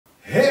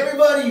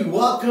everybody,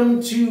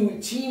 welcome to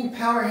Team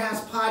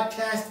Powerhouse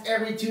podcast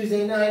every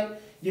Tuesday night.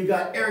 You've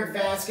got Eric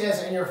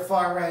Vasquez on your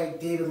far right,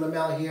 David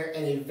Lamel here,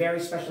 and a very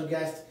special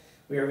guest.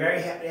 We are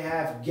very happy to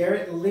have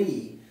Garrett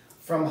Lea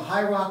from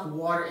High Rock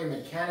Water and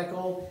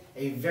Mechanical,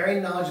 a very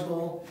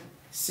knowledgeable,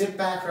 sit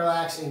back,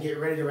 relax, and get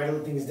ready to write a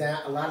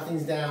lot of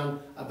things down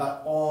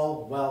about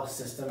all well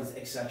systems,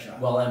 etc.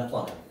 Well and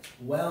plumbing.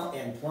 Well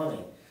and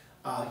plumbing.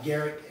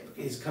 Garrett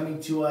is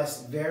coming to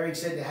us, very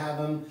excited to have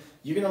him.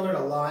 You're going to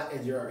learn a lot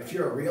if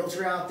you're a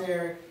realtor out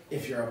there,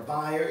 if you're a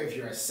buyer, if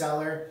you're a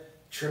seller.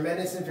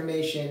 Tremendous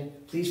information.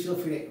 Please feel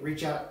free to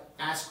reach out,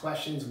 ask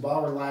questions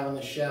while we're live on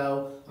the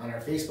show, on our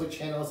Facebook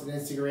channels and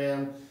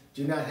Instagram.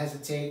 Do not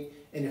hesitate.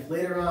 And if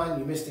later on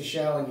you missed the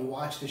show and you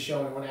watch the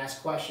show and want to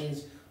ask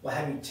questions, we'll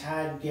have you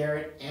tag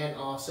Garrett and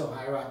also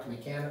High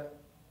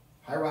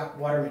Rock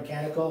Water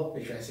Mechanical,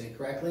 make sure I say it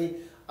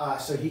correctly,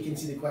 so he can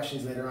see the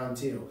questions later on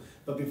too.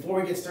 But before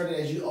we get started,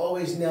 as you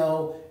always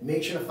know,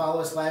 make sure to follow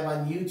us live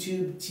on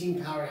YouTube,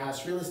 Team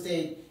Powerhouse Real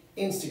Estate,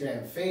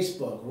 Instagram,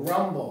 Facebook,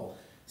 Rumble,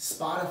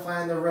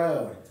 Spotify on the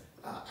road,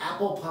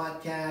 Apple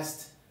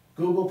Podcast,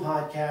 Google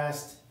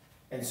Podcast,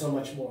 and so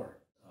much more.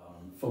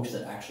 Folks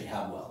that actually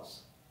have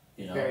wells,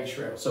 you know. Very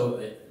true.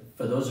 So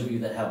for those of you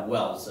that have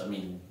wells, I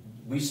mean,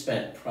 we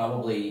spent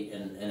probably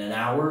in an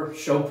hour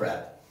show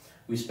prep,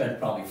 we spent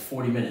probably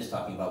 40 minutes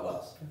talking about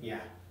wells. Yeah.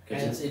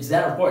 Because it's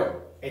that important.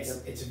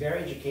 It's very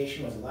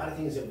educational. There's a lot of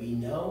things that we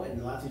know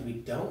and a lot of things we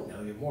don't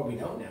know. The more we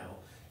don't know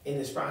in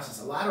this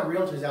process. A lot of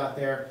realtors out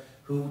there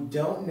who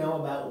don't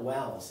know about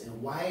wells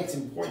and why it's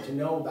important to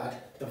know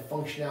about the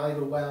functionality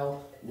of a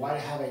well, why to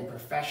have a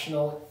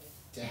professional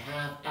to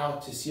have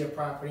out to see a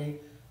property.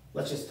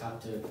 Let's just talk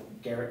to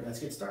Garrett and let's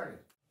get started.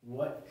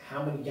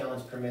 How many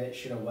gallons per minute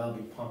should a well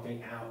be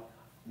pumping out?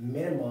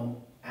 Minimum,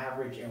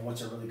 average, and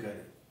what's a really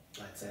good,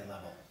 let's say,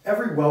 level?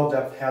 Every well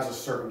depth has a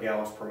certain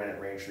gallons per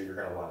minute range that you're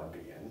going to want to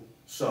be in.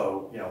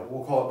 So,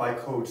 we'll call it by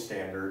code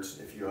standards.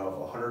 If you have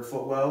a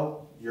 100-foot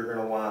well, you're going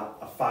to want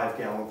a 5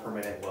 gallon per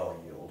minute well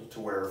yield, to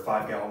where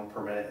 5 gallon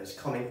per minute is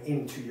coming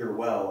into your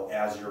well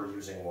as you're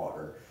using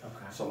water.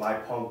 Okay. So my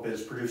pump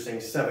is producing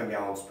 7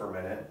 gallons per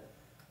minute.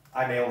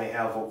 I may only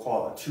have, we'll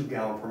call it a 2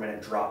 gallon per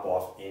minute drop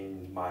off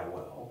in my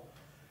well.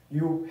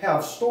 You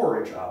have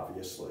storage,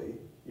 obviously.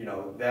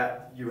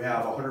 That you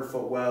have a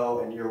 100-foot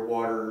well and your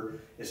water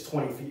is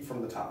 20 feet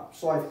from the top.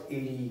 So I have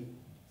 80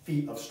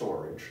 feet of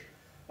storage.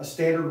 A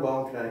standard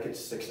well in Connecticut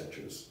is 6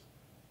 inches.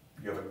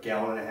 You have 1.5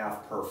 gallons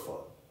per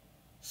foot.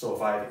 So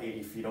if I have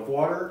 80 feet of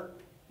water,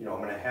 I'm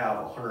going to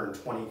have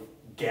 120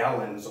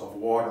 gallons of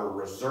water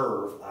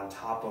reserve on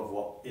top of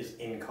what is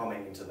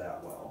incoming into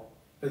that well.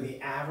 But the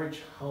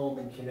average home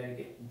in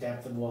Connecticut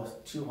depth of well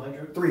is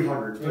 200?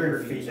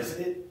 300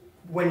 feet.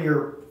 When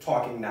you're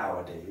talking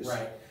nowadays.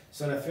 Right.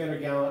 So in a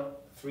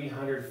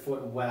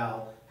 300-foot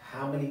well,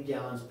 how many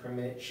gallons per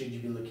minute should you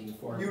be looking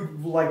for?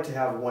 You'd like to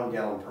have 1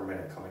 gallon per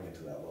minute coming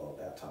into that well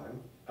at that time.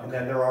 Okay. And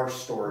then there are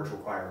storage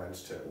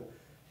requirements too.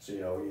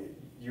 So,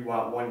 you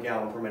want 1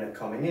 gallon per minute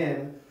coming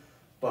in,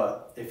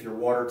 but if your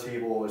water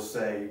table is,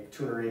 say,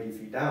 280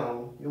 feet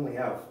down, you only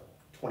have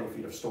 20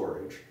 feet of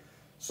storage.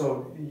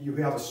 So you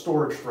have a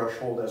storage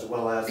threshold as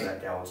well as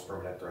that gallons per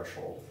minute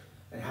threshold.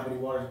 And how many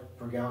water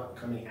per gallon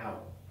coming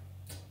out?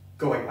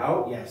 Going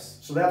out? Yes.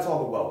 So that's all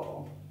the well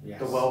pump. Yes.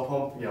 The well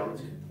pump,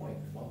 That's a good point.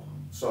 Well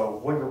pump. So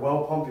when your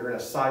well pump, you're going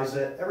to size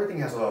it. Everything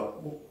has a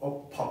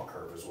pump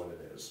curve is what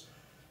it is.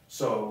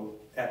 So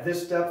at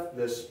this depth,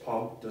 this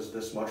pump does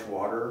this much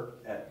water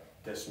at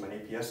this many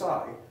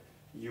PSI.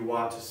 You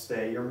want to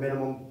stay, your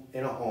minimum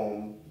in a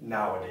home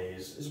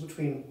nowadays is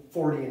between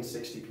 40 and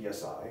 60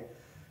 PSI.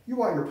 You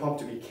want your pump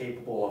to be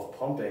capable of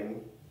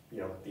pumping,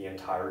 the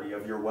entirety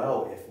of your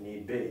well if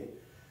need be.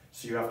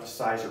 So you have to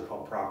size your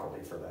pump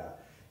properly for that.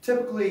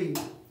 Typically,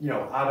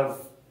 out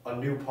of a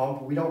new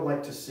pump, we don't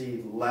like to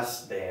see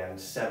less than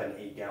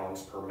 7-8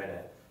 gallons per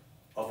minute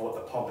of what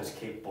the pump is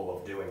capable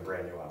of doing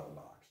brand new out of the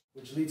box.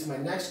 Which leads to my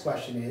next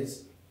question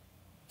is,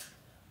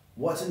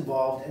 what's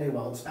involved in a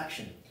well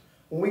inspection?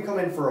 When we come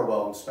in for a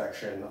well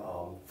inspection,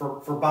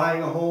 for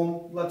buying a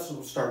home, let's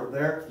start with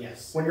there.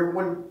 Yes. When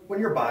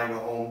you're buying a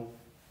home,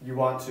 you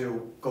want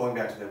to, going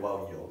back to the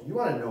well yield, you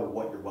want to know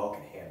what your well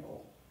can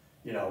handle.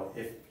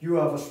 If you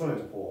have a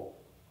swimming pool,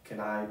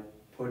 can I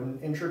put an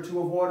inch or two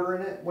of water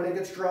in it when it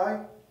gets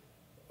dry?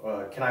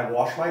 Can I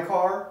wash my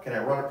car? Can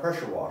I run a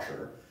pressure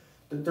washer?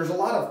 There's a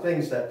lot of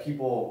things that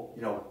people,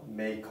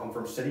 may come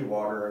from city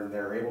water and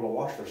they're able to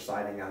wash their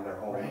siding on their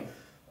home right.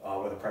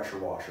 With a pressure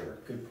washer.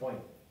 Good point.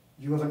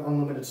 You have an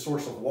unlimited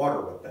source of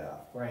water with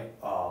that. Right.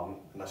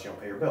 Unless you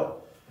don't pay your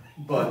bill.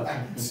 But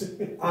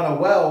on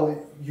a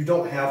well, you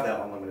don't have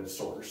that unlimited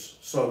source.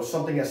 So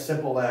something as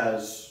simple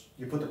as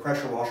you put the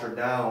pressure washer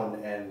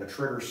down and the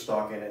trigger's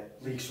stuck and it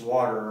leaks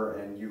water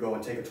and you go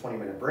and take a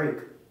 20-minute break,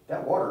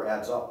 that water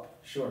adds up.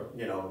 Sure.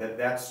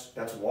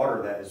 That's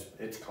water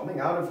it's coming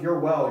out of your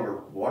well,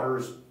 your water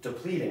is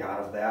depleting out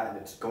of that and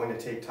it's going to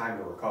take time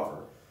to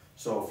recover.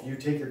 So if you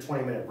take your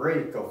 20-minute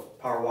break of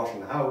power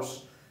washing the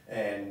house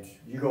and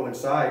you go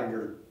inside and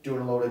you're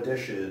doing a load of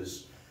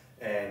dishes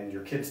and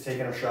your kid's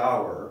taking a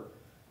shower,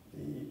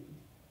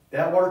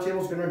 that water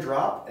table is going to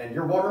drop and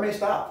your water may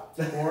stop.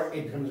 Or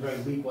it becomes very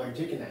weak while you're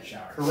taking that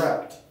shower.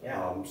 Correct.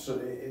 Yeah.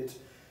 So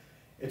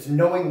it's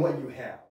knowing what you have.